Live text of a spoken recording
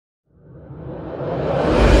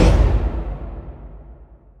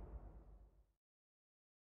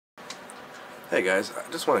Hey guys, I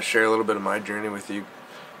just want to share a little bit of my journey with you,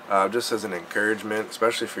 just as an encouragement,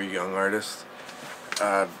 especially for young artists.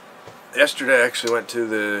 Uh, Yesterday I actually went to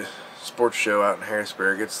the sports show out in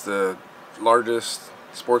Harrisburg. It's the largest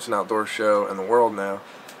sports and outdoor show in the world now,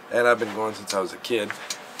 and I've been going since I was a kid.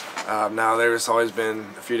 Now there's always been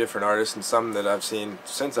a few different artists, and some that I've seen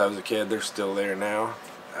since I was a kid, they're still there now.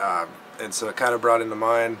 And so it kind of brought into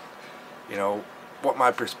mind, you know, what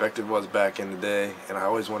my perspective was back in the day, and I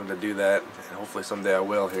always wanted to do that, and hopefully someday I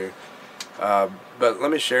will here. But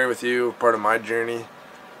let me share with you part of my journey,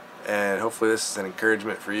 and hopefully this is an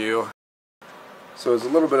encouragement for you. So it's a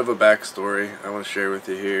little bit of a backstory I want to share with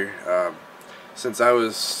you here. Since I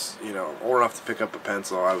was, old enough to pick up a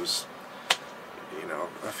pencil, I was,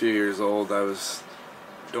 a few years old, I was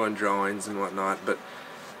doing drawings and whatnot, but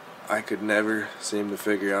I could never seem to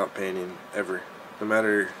figure out painting, ever. No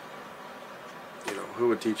matter who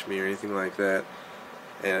would teach me or anything like that.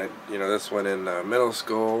 And this went in middle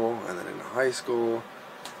school and then into high school,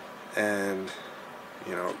 and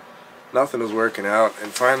nothing was working out.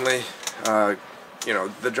 And finally,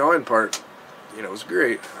 the drawing part was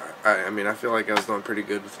great. I feel like I was doing pretty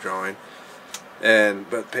good with drawing,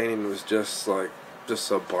 but painting was just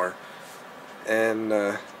subpar. And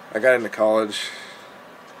I got into college.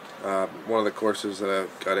 One of the courses that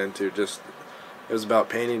I got into, it was about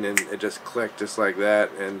painting, and it just clicked just like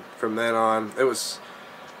that. And from then on,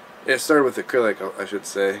 it started with acrylic, I should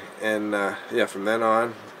say, and yeah, from then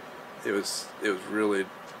on it was really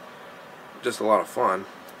just a lot of fun.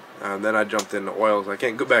 Then I jumped into oils. I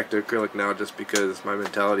can't go back to acrylic now just because my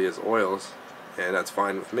mentality is oils, and that's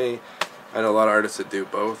fine with me. I know a lot of artists that do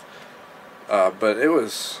both, but it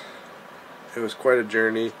was quite a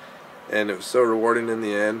journey, and it was so rewarding in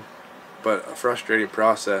the end, but a frustrating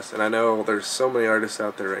process. And I know there's so many artists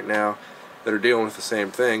out there right now that are dealing with the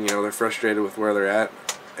same thing. They're frustrated with where they're at,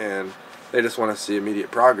 and they just want to see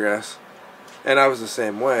immediate progress. And I was the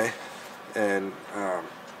same way. And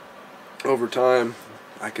over time,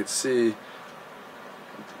 I could see,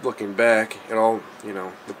 looking back at all,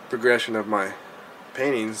 the progression of my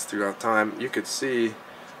paintings throughout time, you could see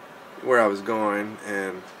where I was going,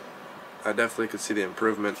 and I definitely could see the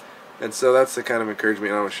improvement. And so that's the kind of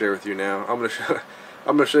encouragement I want to share with you now. I'm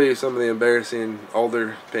gonna show you some of the embarrassing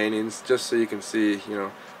older paintings, just so you can see,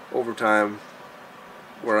 over time,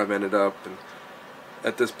 where I've ended up. And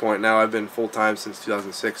at this point now, I've been full-time since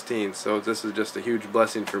 2016, so this is just a huge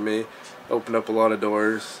blessing for me. Opened up a lot of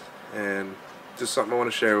doors, and just something I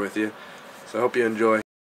want to share with you. So I hope you enjoy.